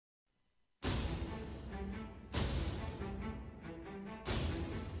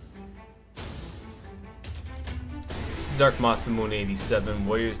Dark Masamune 87,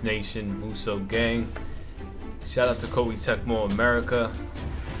 Warriors Nation, Muso Gang. Shout out to Kobe Tecmo America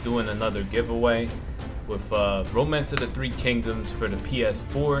doing another giveaway with Romance of the Three Kingdoms for the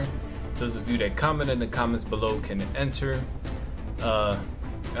PS4. Those of you that comment in the comments below can enter.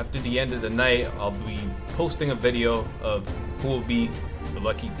 After the end of the night, I'll be posting a video of who will be the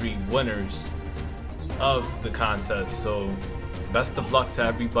lucky 3 winners of the contest. So best of luck to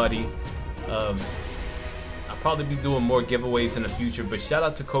everybody. I'll probably be doing more giveaways in the future, but shout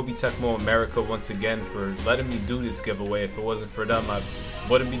out to Kobe Tecmo America once again for letting me do this giveaway. If it wasn't for them, I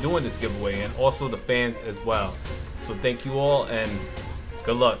wouldn't be doing this giveaway, and also the fans as well. So thank you all and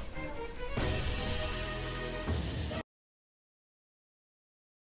good luck.